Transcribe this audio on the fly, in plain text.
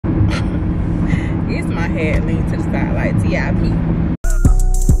head leaned to the side like TIP.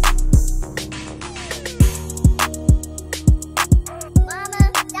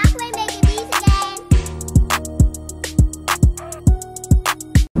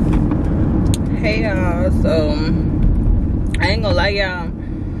 Hey y'all, so I ain't gonna lie y'all,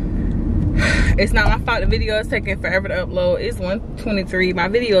 it's not my fault the video is taking forever to upload. It's 1:23. My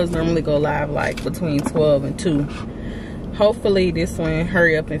videos normally go live like between 12 and 2. Hopefully this one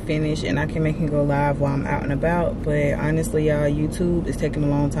hurry up and finish and I can make it go live while I'm out and about. But honestly y'all, YouTube is taking a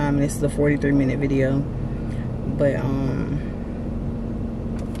long time and this is a 43-minute video. But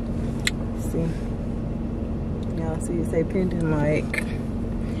see, y'all see it say pending like.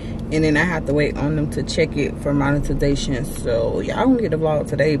 And then I have to wait on them to check it for monetization. So y'all gonna get the vlog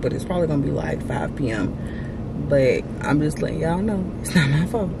today, but it's probably gonna be like 5 p.m. But I'm just letting y'all know it's not my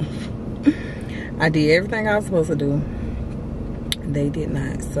fault. I did everything I was supposed to do. They did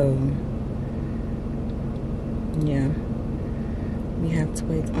not. So yeah, we have to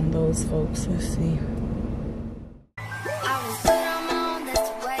wait on those folks. Let's see.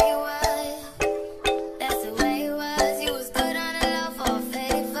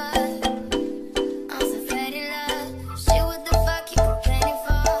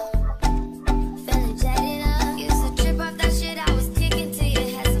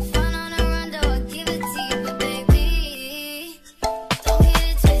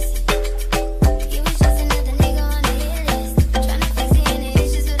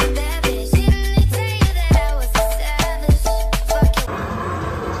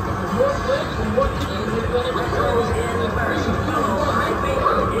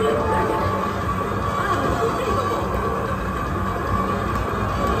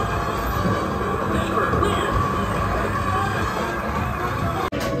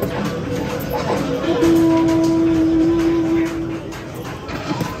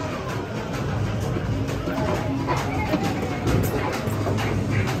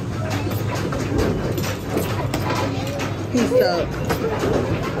 Peace up.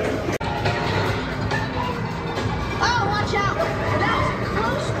 Oh, watch out. That was a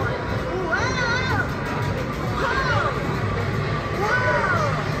close one. Wow. Wow.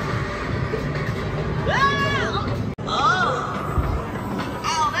 Wow. Oh.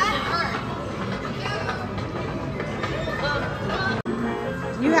 Ow, that hurt.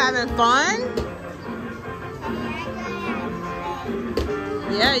 You having fun?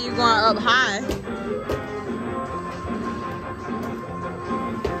 Yeah, you going up high.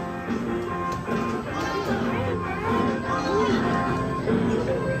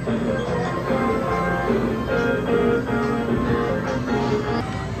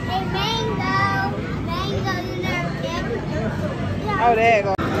 Oh, there you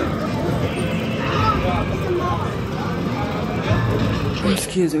go.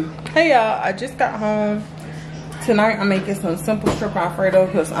 Excuse me. Hey y'all, I just got home. Tonight I'm making some simple shrimp alfredo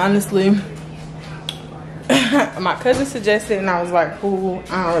because honestly, my cousin suggested and I was like, cool,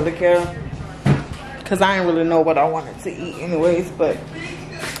 I don't really care. Because I didn't really know what I wanted to eat anyways, but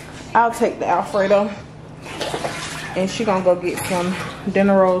I'll take the alfredo. And she gonna go get some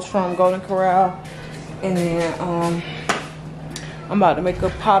dinner rolls from Golden Corral. And then I'm about to make a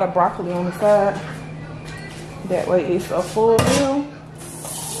pot of broccoli on the side. That way it's a full meal.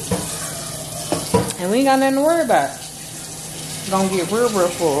 And we ain't got nothing to worry about. Gonna get real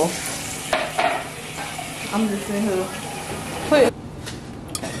full. I'm just in here. Put.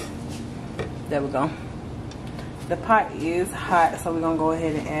 There we go. The pot is hot, so we're gonna go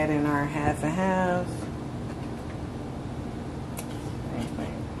ahead and add in our half and half.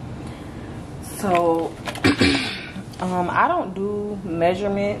 So I don't do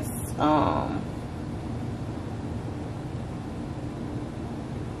measurements.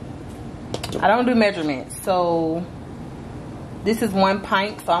 I don't do measurements. So this is 1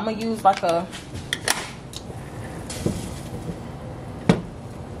 pint. So I'm gonna use like a,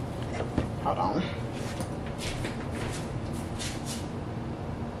 hold on.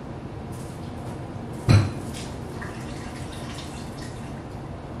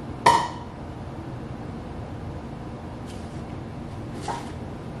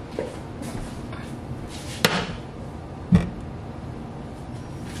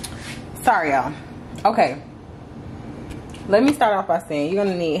 Sorry y'all. Okay, let me start off by saying you're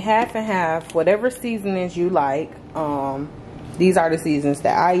gonna need half and half, whatever seasonings you like. These are the seasons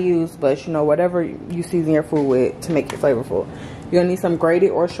that I use, but you know, whatever you season your food with to make it flavorful. You're gonna need some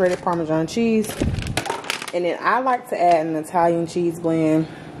grated or shredded Parmesan cheese, and then I like to add an Italian cheese blend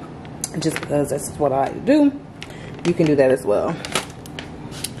just because that's what I like to do. You can do that as well.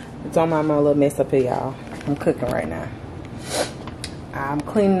 Don't mind my little mess up here, y'all. I'm cooking right now. I'm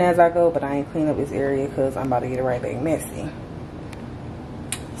cleaning as I go, but I ain't cleaning up this area because I'm about to get it right back messy.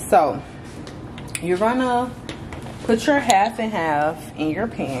 So you're gonna put your half and half in your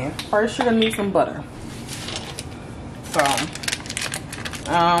pan. First, you're gonna need some butter. So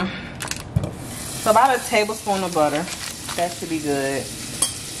about a tablespoon of butter. That should be good.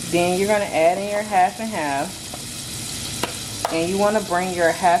 Then you're gonna add in your half and half. And you wanna bring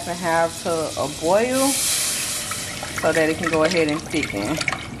your half and half to a boil so that it can go ahead and thicken.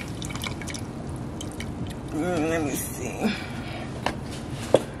 Let me see.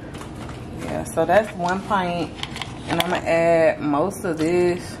 Yeah, so that's 1 pint. And I'm gonna add most of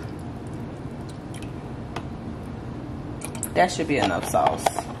this. That should be enough sauce.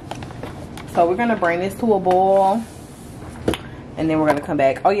 So we're gonna bring this to a boil. And then we're gonna come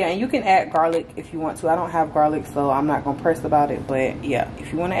back. Oh yeah, and you can add garlic if you want to. I don't have garlic, so I'm not gonna press about it. But yeah,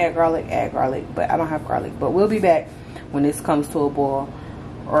 if you wanna add garlic, but I don't have garlic. But we'll be back when this comes to a boil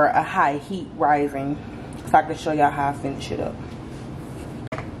or a high heat rising, so I can show y'all how I finish it up.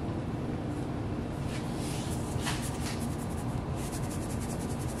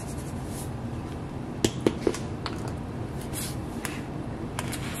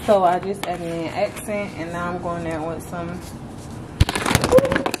 So I just added in accent, and now I'm going in with some.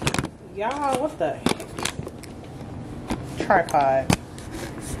 Y'all, what the tripod?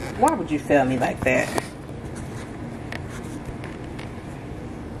 Why would you fail me like that?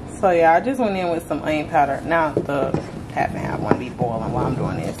 So yeah, I just went in with some onion powder. Now the half and half want to be boiling while I'm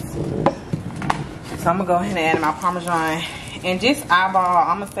doing this. So I'm gonna go ahead and add my Parmesan, and just eyeball.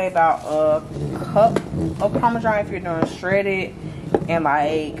 I'm gonna say about a cup of Parmesan if you're doing shredded, and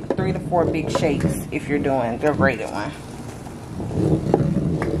like 3 to 4 big shakes if you're doing the grated one.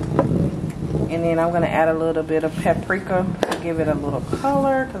 And then I'm going to add a little bit of paprika to give it a little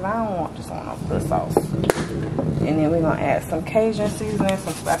color, because I don't want just want no good sauce. And then we're going to add some Cajun seasoning,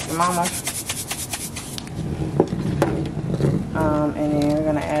 some spicy mama. And then we're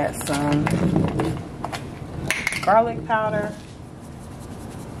going to add some garlic powder.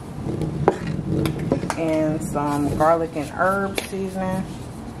 And some garlic and herb seasoning.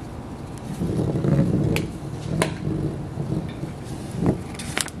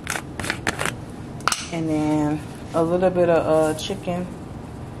 And then a little bit of chicken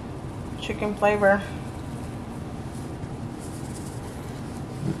flavor.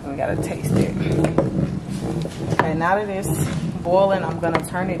 We gotta taste it. Okay, now that it's boiling, I'm gonna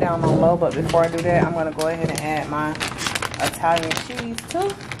turn it down on low. But before I do that, I'm gonna go ahead and add my Italian cheese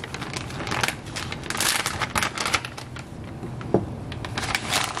too.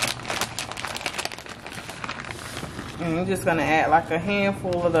 And I'm just gonna add like a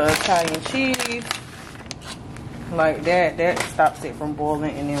handful of the Italian cheese. Like that. That stops it from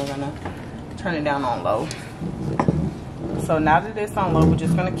boiling, and then we're gonna turn it down on low. So now that it's on low, we're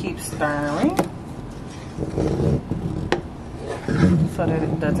just gonna keep stirring so that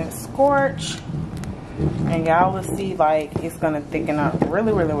it doesn't scorch. And y'all will see like it's gonna thicken up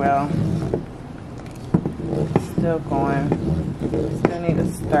really, really well. Still going. Still need to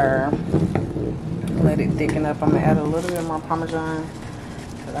stir. Let it thicken up. I'm gonna add a little bit more Parmesan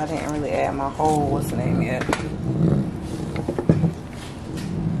because I didn't really add my whole what's the name yet.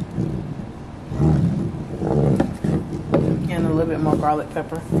 And a little bit more garlic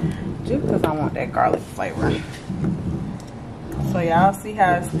pepper, just because I want that garlic flavor. So y'all see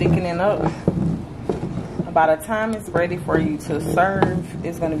how it's thickening up. By the time it's ready for you to serve,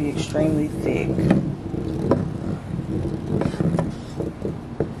 it's gonna be extremely thick.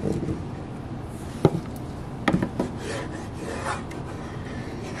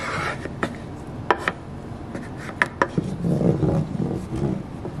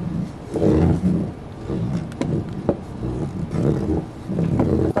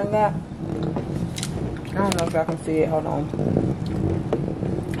 That. I don't know if y'all can see it. Hold on.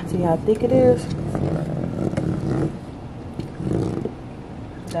 See how thick it is?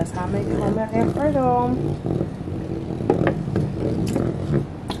 That's how I make it on that Alfredo.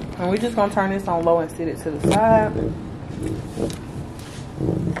 And we're just gonna turn this on low and set it to the side.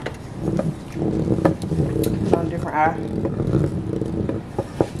 It's on a different eye.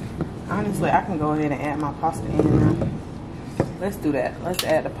 Honestly, I can go ahead and add my pasta in now. Let's do that. Let's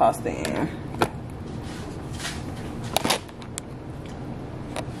add the pasta in.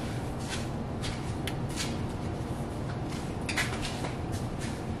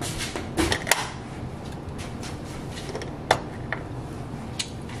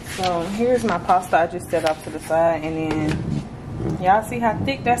 So here's my pasta I just set off to the side, and then y'all see how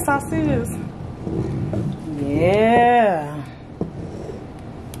thick that sauce is? Yeah.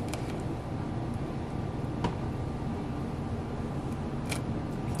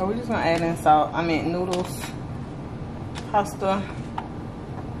 So we're just gonna add in salt. I mean noodles, pasta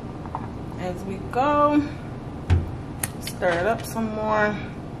as we go. Stir it up some more.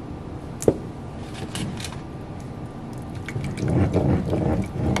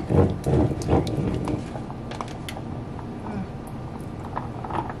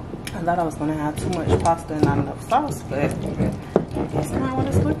 I thought I was gonna have too much pasta and not enough sauce, but that's not what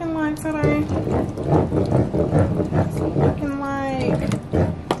it's looking like today. It's looking like,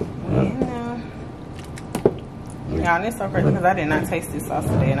 yeah, and it's so crazy because I did not taste this sauce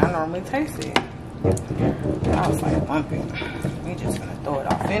today, and I normally taste it. I was like bumping. We just gonna throw it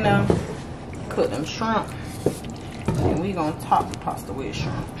off in there, cook them shrimp, and we gonna top the pasta with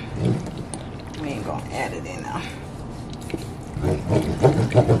shrimp. We ain't gonna add it in now. Let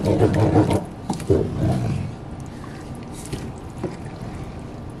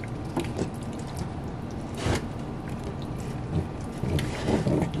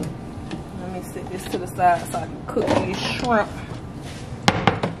me set this to the side so I can cook these shrimp.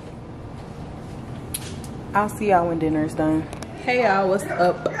 I'll see y'all when dinner is done. Hey y'all, what's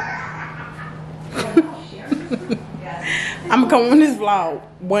up? I'm gonna come on this vlog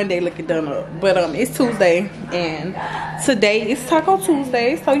one day looking done up, but it's Tuesday and today is Taco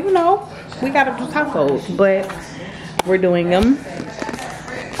Tuesday, so you know we gotta do tacos, but we're doing them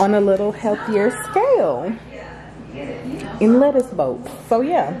on a little healthier scale in lettuce boats. So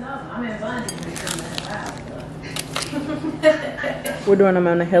yeah, we're doing them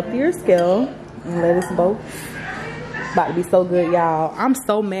on a healthier scale in lettuce boats. About to be so good, y'all. I'm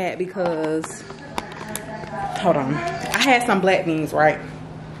so mad because hold on, I had some black beans, right?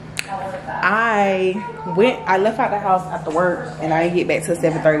 I left out the house after work and I didn't get back till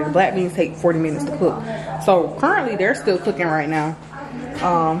 7:30. The black beans take 40 minutes to cook, so currently they're still cooking right now.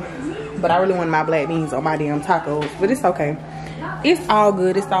 But I really wanted my black beans on my damn tacos, but it's okay. It's all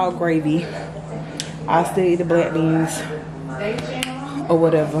good. It's all gravy. I'll still eat the black beans or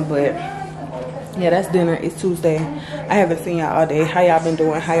whatever, but yeah, that's dinner. It's Tuesday. I haven't seen y'all all day. How y'all been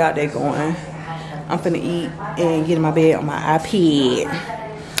doing? How y'all day going? I'm finna eat and get in my bed on my iPad.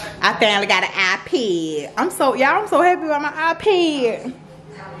 I finally got an iPad. I'm so happy about my iPad.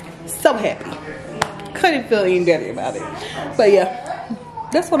 So happy. Couldn't feel any better about it. But yeah,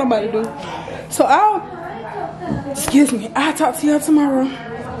 that's what I'm about to do. So I'll talk to y'all tomorrow.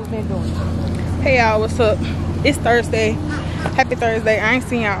 Hey y'all, what's up? It's Thursday. Happy Thursday. I ain't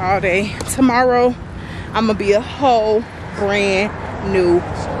seen y'all all day. Tomorrow, I'm gonna be a whole brand new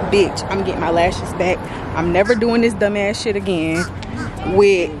bitch. I'm getting my lashes back. I'm never doing this dumbass shit again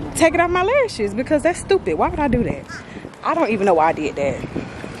with taking off my lashes because that's stupid. Why would I do that? I don't even know why I did that.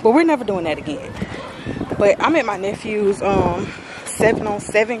 But we're never doing that again. But I'm at my nephew's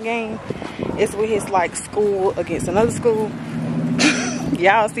 7-on-7 game. It's with his like school against another school.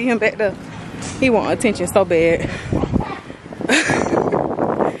 Y'all see him back there? He want attention so bad.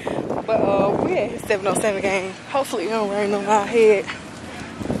 But we at his 7-on-7 game. Hopefully it don't rain on our head.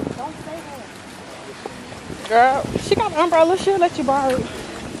 Don't say that. Girl, she got an umbrella. She'll let you borrow it.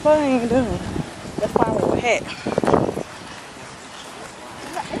 But I ain't done. That's why I wear a hat.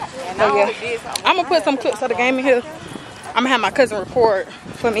 So yeah, I'm gonna put some clips of the game in here. I'm gonna have my cousin record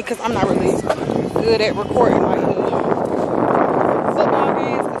for me because I'm not really good at recording like football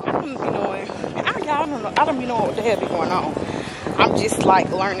games. I don't be knowing, and I don't be knowing what the hell be going on. I'm just like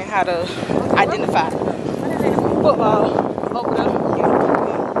learning how to identify football over there.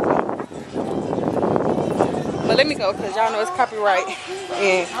 But let me go because y'all know it's copyright,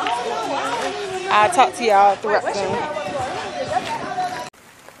 and I'll talk to y'all throughout the game.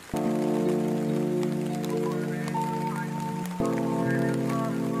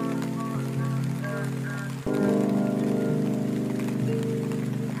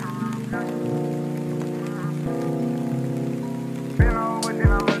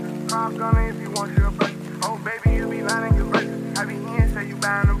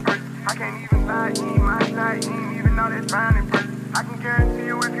 I can guarantee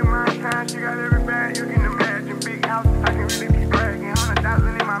you if you mind cash, you got every bag you can imagine. Big house, I can really be bragging.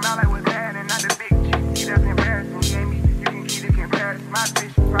 100,000 in my mouth, I was bad, and not the big chick. See, that's embarrassing. You ain't me, you can keep the comparison. My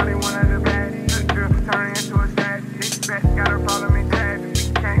bitch, probably one of the baddest. Good girl, turning into a sad. Six best, got her follow me daddy.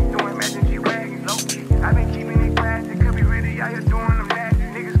 Can't do imagine G wagon, low key. I've been keeping it classy. Could be really out here doing them nasty.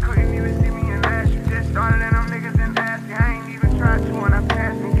 Niggas couldn't even see me in last year. Just started and them niggas in nasty. I ain't even tried to when I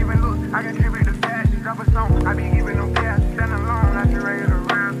passed me. Giving looks, I contribute to fashion. Drop a song, I be giving them cash. Stand alone, I should raise a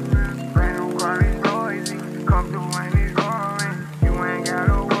rap. Brand new car is noisy. Come through when it's going. You ain't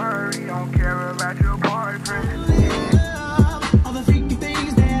gotta worry, don't care about your boyfriend. All the freaky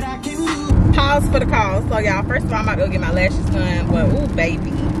things that I can do. Pause for the call. So y'all, first of all, I'm about to go get my lashes done. But ooh,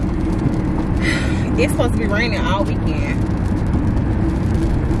 baby, it's supposed to be raining all weekend.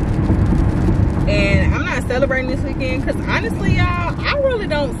 And I'm not celebrating this weekend because honestly, y'all, I really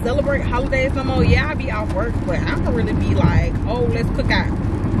don't celebrate holidays no more. Yeah, I be off work, but I don't really be like, oh, let's cook out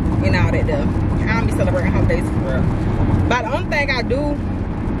and all that stuff. I don't be celebrating holidays for real. But the only thing I do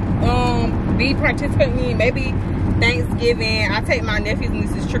be participating in, maybe Thanksgiving. I take my nephews and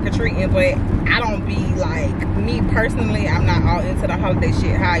nieces trick-or-treating, but I don't be like, me personally, I'm not all into the holiday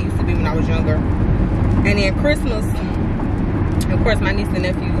shit how I used to be when I was younger. And then Christmas, of course, my niece and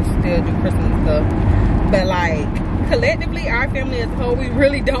nephews still do Christmas stuff, but like collectively, our family as a whole, we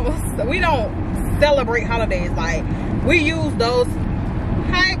really don't celebrate holidays. Like, we use those,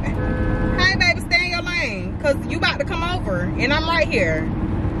 hey baby, stay in your lane, cause you about to come over and I'm right here,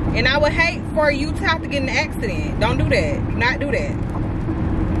 and I would hate for you to have to get in an accident. Don't do that. Do not do that.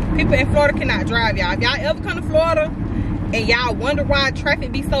 People in Florida cannot drive, y'all. If y'all ever come to Florida and y'all wonder why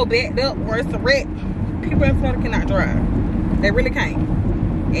traffic be so backed up or it's a wreck, people in Florida cannot drive. They really can't.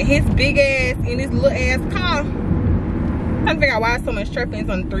 And his big ass in his little ass car. I'm trying to figure out why so much traffic is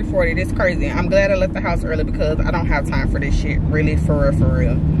on the 340. That's crazy. I'm glad I left the house early because I don't have time for this shit. Really, for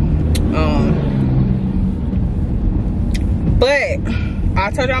real. But I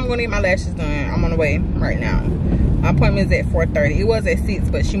told you I'm gonna get my lashes done. I'm on the way right now. My appointment is at 4:30. It was at 6,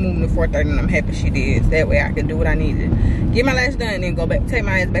 but she moved to 4:30, and I'm happy she did. That way I can do what I needed. Get my lashes done, and then go back, take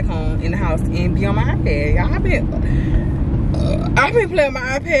my ass back home in the house, and be on my iPad. Y'all, I've been playing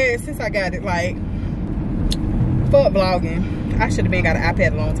my iPad since I got it. Like, fuck vlogging. I should have been got an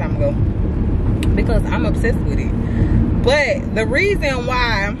iPad a long time ago because I'm obsessed with it. But the reason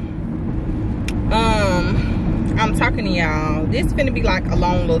why I'm talking to y'all, this finna be like a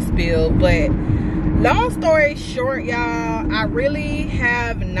long little spill, but long story short, y'all, I really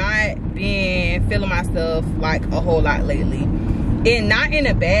have not been feeling myself like a whole lot lately. And not in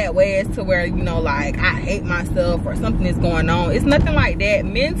a bad way as to where, you know, like I hate myself or something is going on. It's nothing like that.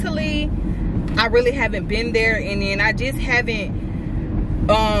 Mentally, I really haven't been there, and then I just haven't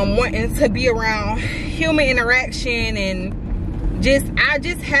wanting to be around human interaction, and I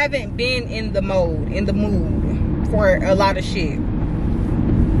just haven't been in the mood for a lot of shit.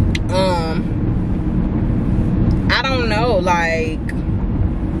 I don't know, like,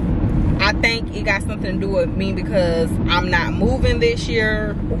 I think it got something to do with me because I'm not moving this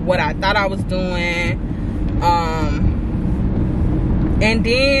year, what I thought I was doing. And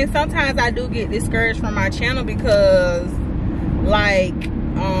then sometimes I do get discouraged from my channel because, like,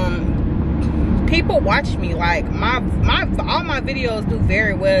 people watch me. Like, all my videos do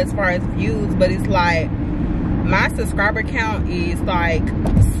very well as far as views, but it's like my subscriber count is like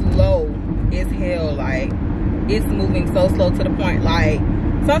slow as hell. Like, it's moving so slow to the point, like,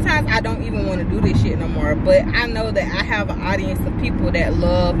 sometimes I don't even want to do this shit no more. But I know that I have an audience of people that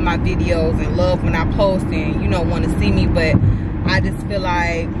love my videos and love when I post and, you know, want to see me. But I just feel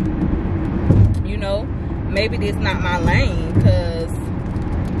like, you know, maybe this not my lane, because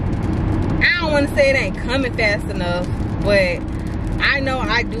I don't want to say it ain't coming fast enough, but I know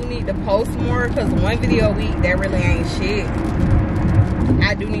I do need to post more, because one video a week, that really ain't shit.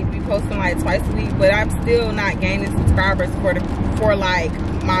 I do need to be posting like twice a week, but I'm still not gaining subscribers for like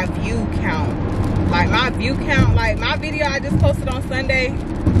my view count. Like, my view count, like my video I just posted on Sunday,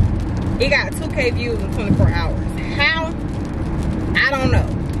 it got 2K views in 24 hours. How? I don't know.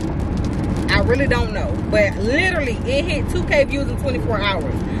 I really don't know. But literally, it hit 2K views in 24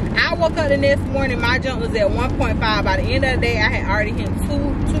 hours. I woke up the next morning, my jump was at 1.5. By the end of the day, I had already hit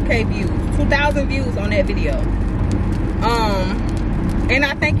 2K views, 2,000 views on that video. And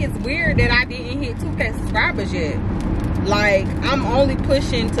I think it's weird that I didn't hit 2K subscribers yet. Like, I'm only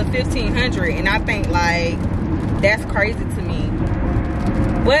pushing to 1,500, and I think, like, that's crazy to me.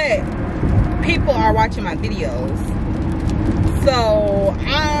 But people are watching my videos. So,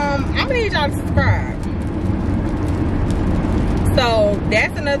 I'm gonna need y'all to subscribe. So,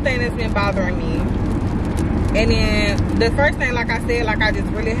 that's another thing that's been bothering me. And then, the first thing, like I said, like, I just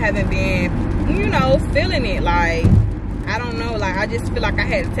really haven't been, you know, feeling it. Like, I don't know, like, I just feel like I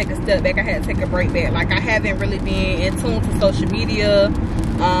had to take a step back. I had to take a break back. Like, I haven't really been in tune to social media.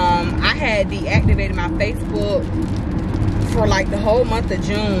 I had deactivated my Facebook for like the whole month of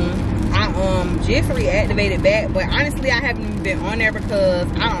June. I just reactivated back, but honestly I haven't even been on there because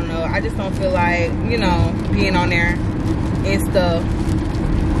I don't know, I just don't feel like, you know, being on there and stuff.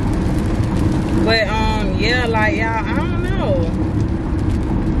 But yeah, like, y'all, I don't know.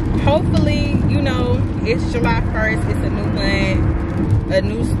 Hopefully, you know, it's July 1st, it's a new month, a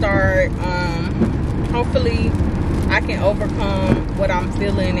new start. Hopefully I can overcome what I'm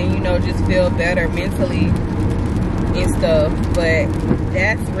feeling and, you know, just feel better mentally. and stuff. But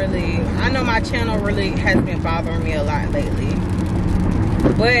that's really, I know my channel really has been bothering me a lot lately.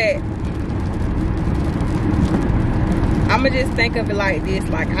 But I'ma just think of it like this.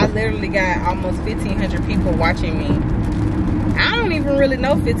 Like, I literally got almost 1,500 people watching me. I don't even really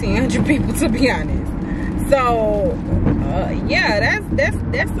know 1,500 people, to be honest. So yeah, that's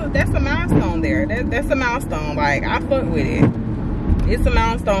a milestone there. That's a milestone. Like, I fuck with it. It's a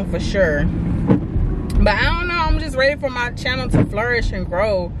milestone for sure. But I don't know, I'm just ready for my channel to flourish and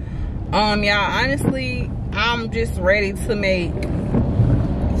grow. Y'all, honestly, I'm just ready to make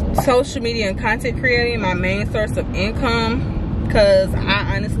social media and content creating my main source of income, because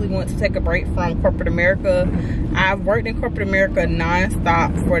I honestly want to take a break from corporate America. I've worked in corporate America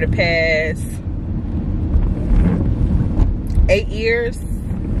non-stop for the past 8 years.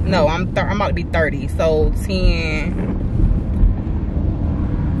 No, I'm about to be 30, so 10.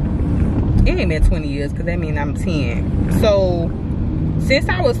 It ain't been 20 years, because that means I'm 10. So since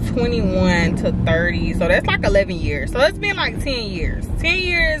I was 21 to 30, so that's like 11 years. So it's been like 10 years. 10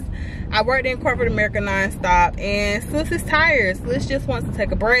 years I worked in corporate America nonstop, and Sis is tired. Sis just wants to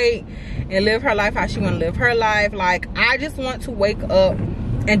take a break and live her life how she want to live her life. Like, I just want to wake up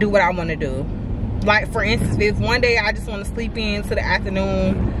and do what I want to do. Like, for instance, if one day I just want to sleep in to the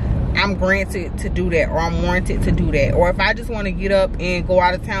afternoon, I'm granted to do that, or I'm warranted to do that. Or if I just want to get up and go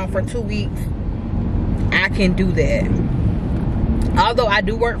out of town for 2 weeks, I can do that. Although I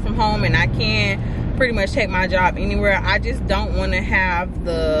do work from home and I can pretty much take my job anywhere, I just don't want to have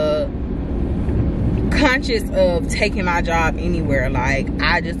the conscious of taking my job anywhere. Like,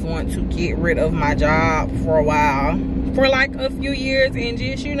 I just want to get rid of my job for a while, for like a few years, and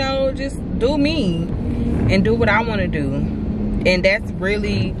just, you know, just do me and do what I want to do. And that's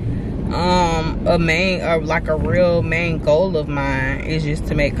really a real main goal of mine, is just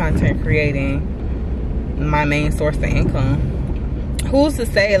to make content creating my main source of income. Who's to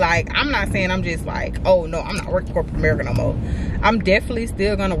say, like, I'm not saying I'm just like, oh no, I'm not working corporate America no more. I'm definitely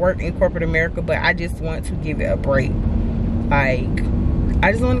still gonna work in corporate America, but I just want to give it a break. Like,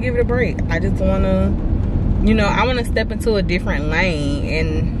 I just want to give it a break. I just want to, you know, I want to step into a different lane.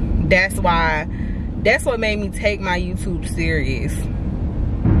 And that's what made me take my YouTube serious.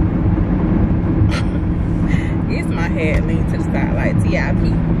 It's my head lean to the side like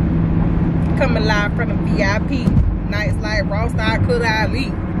TIP. Coming live from the VIP. Nights like Raw Star Could I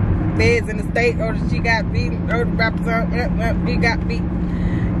Leave. Feds in the state, or she got beat, or the rappers he got beat.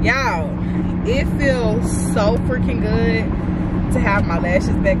 Y'all, it feels so freaking good to have my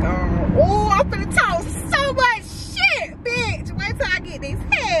lashes back on. Oh, I'm finna talk so much shit, bitch. Wait till I get this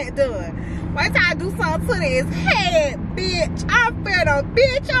head done. Wait till I do something to this head, bitch. I'm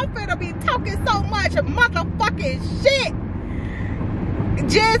finna be talking so much motherfucking shit.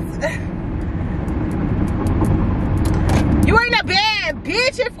 Just, you ain't a bad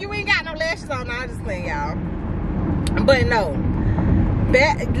bitch if you ain't got no lashes on. I'm just playing, y'all. But no,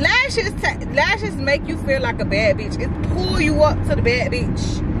 lashes make you feel like a bad bitch. It pull you up to the bad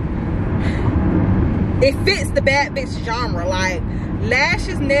bitch. It fits the bad bitch genre. Like,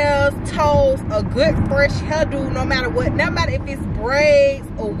 lashes, nails, toes, a good fresh hairdo, no matter what. No matter if it's braids,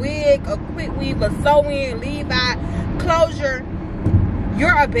 a wig, a quick weave, a sew-in, Levi, closure.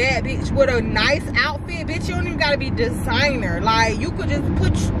 You're a bad bitch with a nice outfit, bitch. You don't even gotta be designer. Like, you could just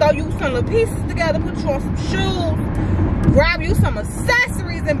throw you some little pieces together, put you on some shoes, grab you some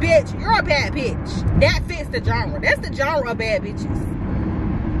accessories, and bitch, you're a bad bitch. That fits the genre. That's the genre of bad bitches.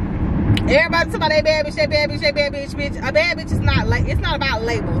 Everybody talking about they bad bitch, they bad bitch, they bad bitch, bitch. A bad bitch is not like, it's not about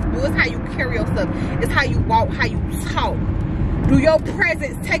labels. It's how you carry yourself. It's how you walk, how you talk. Do your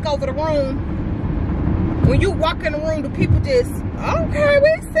presence take over the room? When you walk in the room, do people just, okay,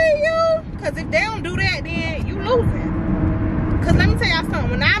 we see you? Because if they don't do that, then you losing. Because let me tell y'all something.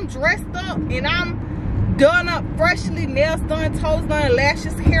 When I'm dressed up and I'm done up freshly, nails done, toes done,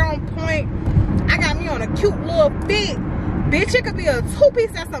 lashes, hair on point, I got me on a cute little fit. Bitch, it could be a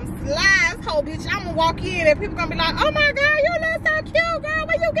two-piece and some slides, hoe, bitch. I'm gonna walk in and people gonna be like, oh my God, you look so cute, girl.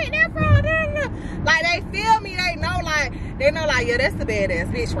 Where you getting that from? Like, they feel me. They know, like, yeah, that's the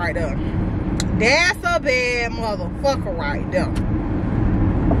badass bitch right there. That's a bad motherfucker right there.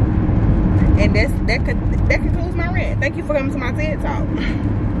 And that concludes my rant. Thank you for coming to my TED Talk.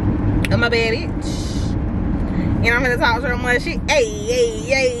 I'm a bad bitch. And I'm gonna talk so much shit.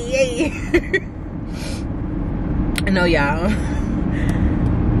 Hey. No, y'all.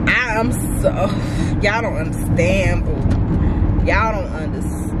 Y'all don't understand, boo. Y'all don't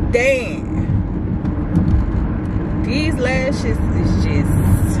understand. These lashes is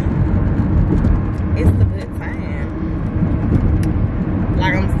just, it's a good time.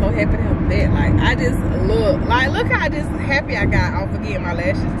 Like, I'm so happy to have that. Like, I just look how just happy I got off of getting my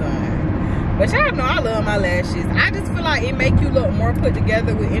lashes done. But y'all know I love my lashes. I just feel like it make you look more put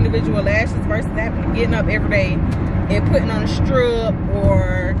together with individual lashes versus having to getting up every day and putting on a strip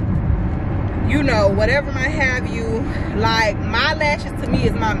or, you know, whatever might have you. Like, my lashes to me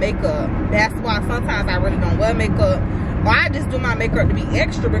is my makeup. That's why sometimes I really don't wear makeup. Or I just do my makeup to be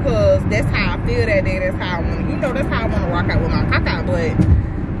extra because that's how I feel that day. That's how I want to, you know, that's how I want to rock out with my caca. But,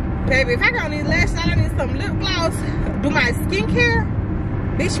 baby, if I got these lashes, I need some lip gloss, do my skincare,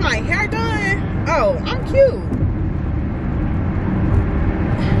 bitch, my hair done. Oh, I'm cute.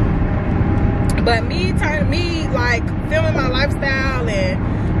 But me like, filming my lifestyle and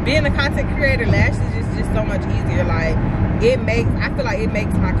being a content creator, lashes is just so much easier. Like, I feel like it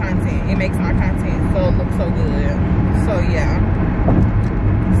makes my content. It makes my content look so good. So yeah,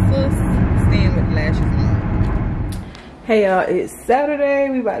 sis, staying with lashes on. Hey y'all, it's Saturday.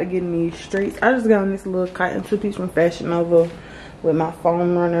 We about to get in these streets. I just got on this little cotton two-piece from Fashion Nova with my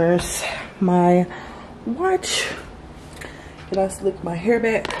foam runners, my watch. Did I slick my hair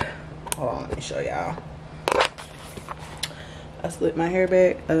back? Hold on, let me show y'all. I slicked my hair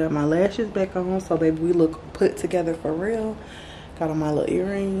back. I got my lashes back on, so baby, we look put together for real. Got on my little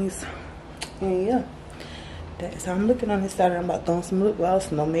earrings, and yeah. That's how I'm looking on this Saturday. I'm about throwing some lip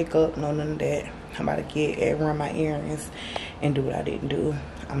gloss, no makeup, no none of that. I'm about to get and run my errands and do what I didn't do.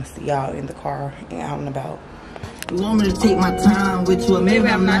 I'm gonna see y'all in the car and out and about. You want me to take my time with you, or maybe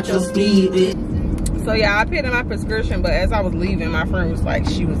I'm not your speed. So yeah, I paid in my prescription, but as I was leaving, my friend was like,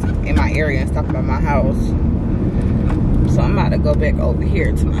 she was in my area and stuff about my house. So I'm about to go back over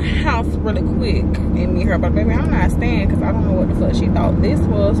here to my house really quick and meet her. But baby, I'm not staying because I don't know what the fuck she thought this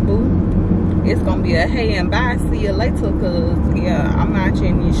was, boo. It's gonna be a hey and bye, see you later, cause yeah, I'm out here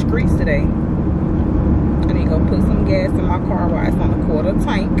in these streets today. I need to go put some gas in my car while it's on a quarter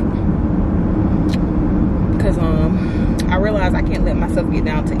tank. Cause I realized I can't let myself get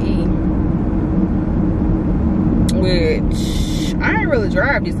down to E. Which I ain't really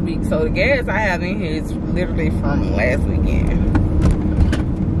drive this week, so the gas I have in here is literally from last weekend.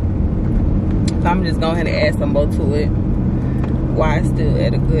 So I'm just going ahead and add some more to it. Why it's still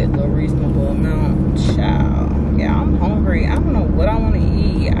at a good little reasonable amount. Child, yeah, I'm hungry. I don't know what I want to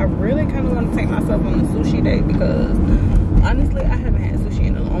eat. I really kind of want to take myself on a sushi date because honestly I haven't had sushi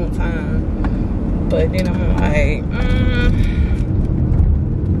in a long time. But then I'm like, I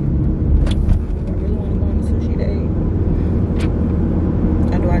really want to go on a sushi date,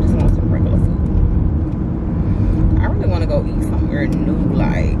 or do I just want some regular food? I really want to go eat somewhere new.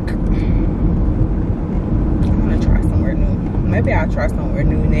 Like, I want to try somewhere new. Maybe I'll try somewhere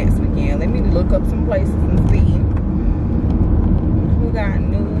new next weekend. Let me look up some places and see who got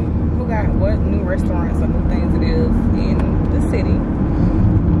what new restaurants or new things it is in the city.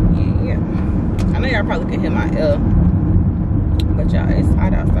 Yeah. I know y'all probably can hear my L, but y'all, it's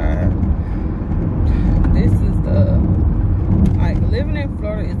hot outside. This is like, living in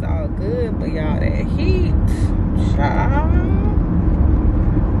Florida is all good, but y'all, that heat, chow.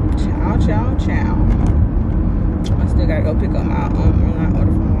 I still gotta go pick up my online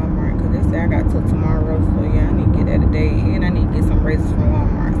order from Walmart because they say I got till tomorrow. So yeah, I need to get that today, and I need to get some razors from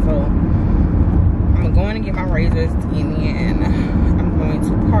Walmart. So I'm going to get my razors, and then I'm going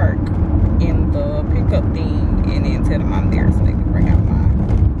to park in the pickup thing, and then tell them I'm there so they can bring out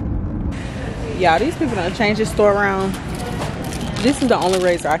mine. Y'all, these people done changed this store around. This is the only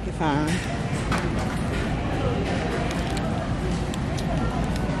razor I can find.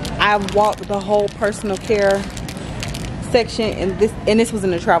 I've walked the whole personal care section, and this was in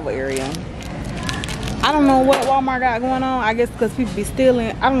the travel area. I don't know what Walmart got going on. I guess because people be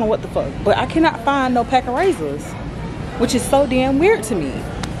stealing. I don't know what the fuck, but I cannot find no pack of razors, which is so damn weird to me.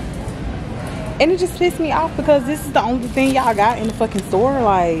 And it just pissed me off because this is the only thing y'all got in the fucking store.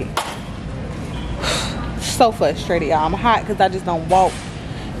 Like, so frustrated, y'all. I'm hot because I just don't walk,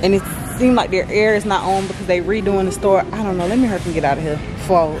 and it seems like their air is not on because they redoing the store. I don't know. Let me hurry and get out of here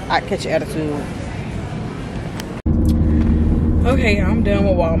before I catch an attitude. Okay, I'm done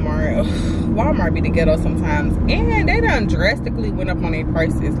with Walmart. Walmart be the ghetto sometimes, and they done drastically went up on their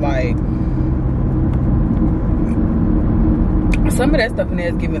prices. Like, some of that stuff in there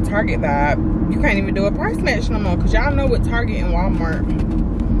is giving Target vibe. You can't even do a price match no more, because y'all know with Target and Walmart,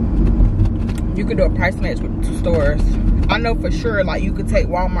 you could do a price match with two stores. I know for sure, like, you could take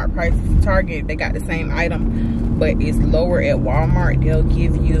Walmart prices to Target, they got the same item, but it's lower at Walmart. They'll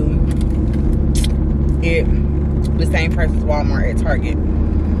give you it the same price as Walmart at Target.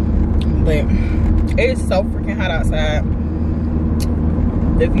 But it's so freaking hot outside.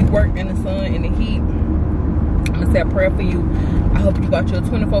 If you work in the sun, in the heat, I'm gonna say a prayer for you. I hope you got your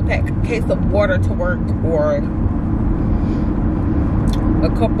 24-pack case of water to work, or a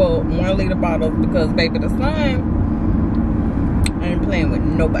couple 1-liter bottles, because baby, the sun ain't playing with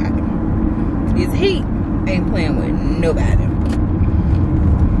nobody. This heat ain't playing with nobody.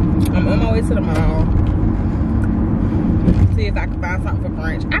 I'm on my way to the mall. See if I can find something for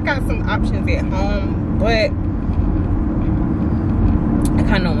brunch. I got some options at home, but I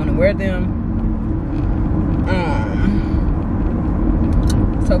kind of don't want to wear them.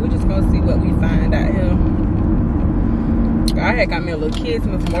 So we're just gonna see what we find out here. I had got me a little kids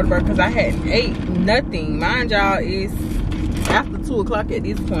meal from Whataburger because I hadn't ate nothing. Mind y'all, is after 2 o'clock at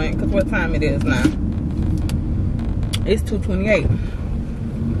this point, because what time it is now? It's 2:28.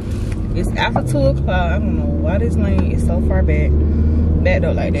 It's after 2 o'clock. I don't know why this lane is so far back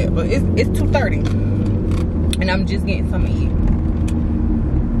up like that, but it's 2:30, and I'm just getting something to eat.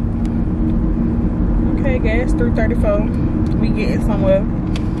 Okay, gas 334. We getting somewhere.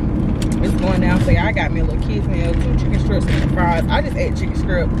 It's going down. So y'all got me a little kids meal, 2 chicken strips and some fries. I just ate chicken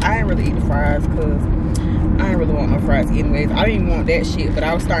strip. I didn't really eat the fries because I didn't really want no fries anyways. I didn't even want that shit, but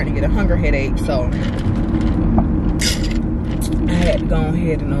I was starting to get a hunger headache, so I had to go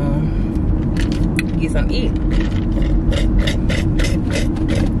ahead and get something to eat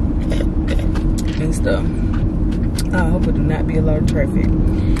and stuff. I hope it do not be a lot of traffic.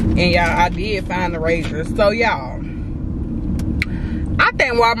 And y'all, I did find the razors. So y'all, I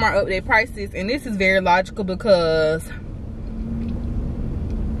think Walmart update prices, and this is very logical because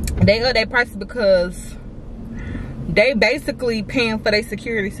they update prices because they basically paying for their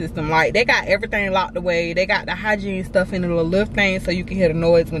security system. Like, they got everything locked away. They got the hygiene stuff in the little lift thing so you can hear the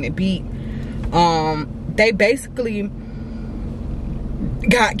noise when it beep. They basically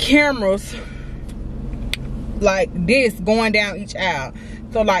got cameras like this going down each aisle.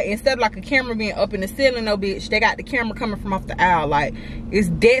 So like, instead of like a camera being up in the ceiling, no bitch, they got the camera coming from off the aisle. Like, it's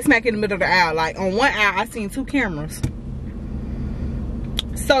dead smack in the middle of the aisle. Like, on one aisle I seen 2 cameras.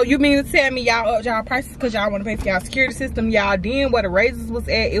 So you mean to tell me y'all upped y'all prices because y'all want to pay for y'all security system? Y'all didn't. Where the razors was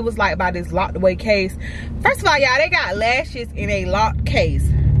at, it was like by this locked away case. First of all, y'all, they got lashes in a locked case.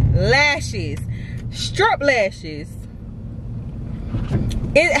 Lashes, strip lashes.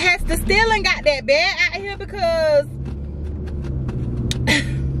 It has the stealing got that bad out here because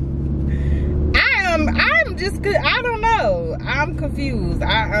I'm just good. I don't know. I'm confused.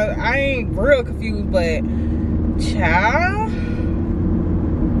 I ain't real confused, but child,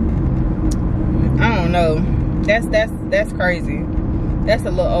 I don't know. That's crazy. That's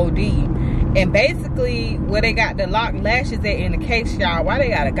a little OD. And basically, where they got the locked lashes at in the case, y'all, why they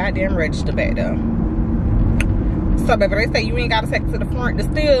got a goddamn register back there? So baby, they say you ain't gotta take it to the front to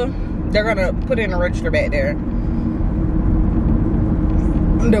steal. They're gonna put in a register back there.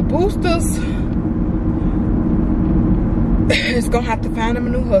 The boosters, it's gonna have to find them a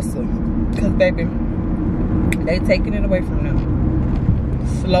new hustle, cause baby, they taking it away from them.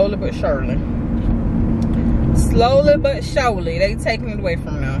 Slowly but surely. Slowly but surely, they taking it away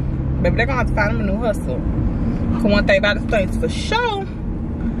from them. Baby, they're gonna have to find them a new hustle. Cause one thing about the things for sure,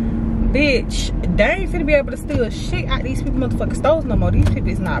 bitch, they ain't finna be able to steal shit out these people motherfucking stores no more. These people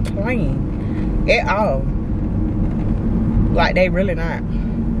is not playing at all. Like, they really not.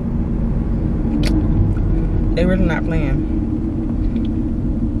 They really not playing.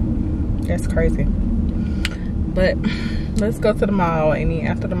 That's crazy. But let's go to the mall, and then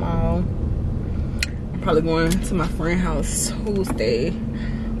after the mall, I'm probably going to my friend's house who stay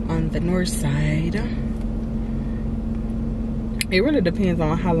on the north side. It really depends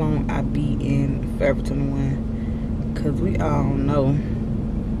on how long I be in Forever 21, because we all know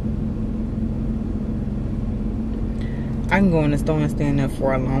I can go in the store and stand there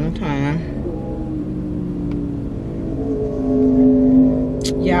for a long time.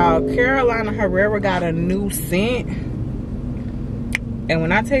 Y'all, Carolina Herrera got a new scent, and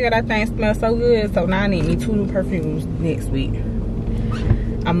when I tell you that thing smells so good, so now I need me 2 new perfumes next week.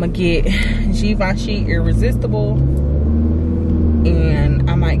 I'm gonna get Givenchy Irresistible, and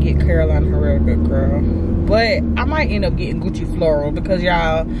I might get Carolina Herrera Good Girl, but I might end up getting Gucci Floral, because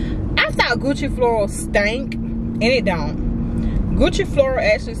y'all, I thought Gucci Floral stank, and it don't. Gucci Floral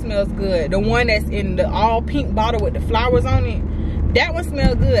actually smells good. The one that's in the all pink bottle with the flowers on it, that one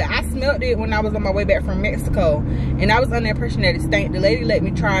smelled good. I smelled it when I was on my way back from Mexico, and I was under the impression that it stank. The lady let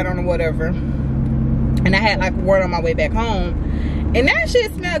me try it on or whatever, and I had like a word on my way back home, and that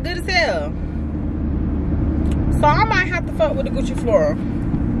shit smelled good as hell. So I might have to fuck with the Gucci Floral.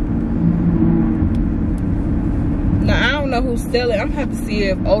 Now I don't know who's selling. I'm gonna have to see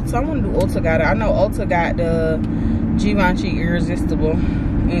if Ulta, I wanna do Ulta got it. I know Ulta got the Givenchy Irresistible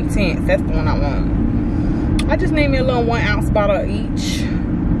Intense. That's the one I want. I just need me a little 1 ounce bottle each,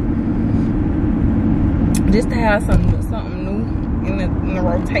 just to have something new in the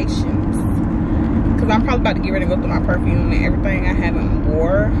rotations. Cause I'm probably about to get ready to go through my perfume and everything I haven't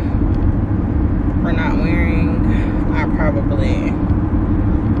wore or not wearing. I probably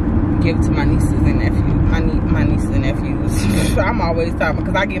give it to my nieces and nephews. My nieces and nephews. I'm always talking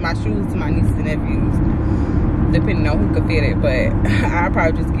because I give my shoes to my nieces and nephews, depending on who could fit it. But I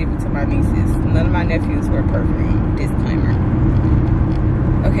probably just give it to my nieces. None of my nephews wear perfume. Disclaimer.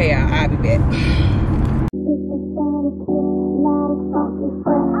 Okay, y'all. I'll be back.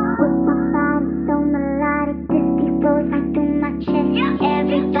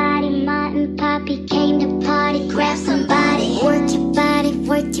 Everybody, Martin, Poppy came to party. Grab somebody, work your body,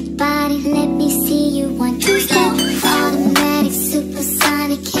 let me see you one, two step, automatic,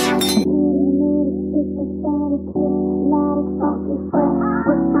 supersonic.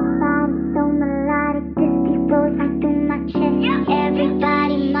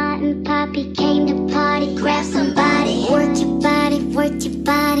 Everybody, Martin, Poppy came to party. Grab somebody, work your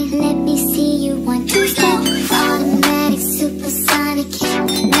body, let me see you one, two step, automatic, supersonic.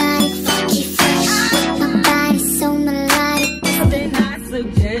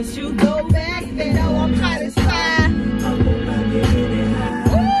 Suggest you go back, they know I'm hot as fire.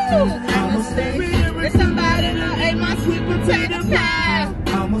 Ooh, I'ma stay with somebody that ate my sweet potato pie.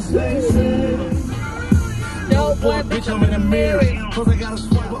 I'ma stay safe. Dope boy, bitch, I'm in the mirror. Cause I got a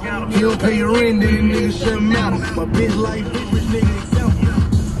swipe up. You don't pay your rent, then niggas shouldn't matter. My bitch like rich nigga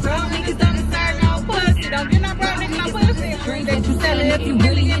example. Brown niggas don't deserve no pussy. Don't get no brown nigga no pussy. Drink that you selling if you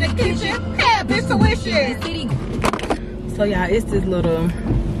really in the kitchen. Yeah, bitch, tuition. So y'all, it's this little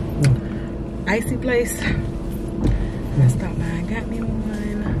icy place. I stopped by and got me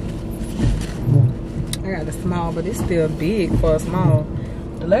one. I got a small, but it's still big for a small.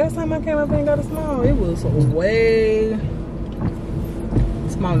 The last time I came up here and got a small, it was way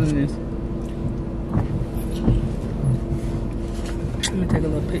smaller than this. Let me take a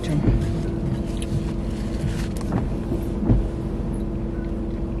little picture.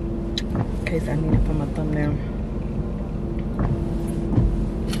 In case I need it for my thumbnail.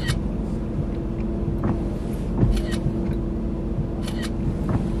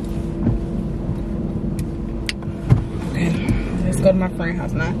 Go to my friend's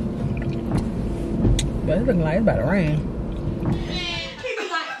house now. But it's looking like it's about to rain.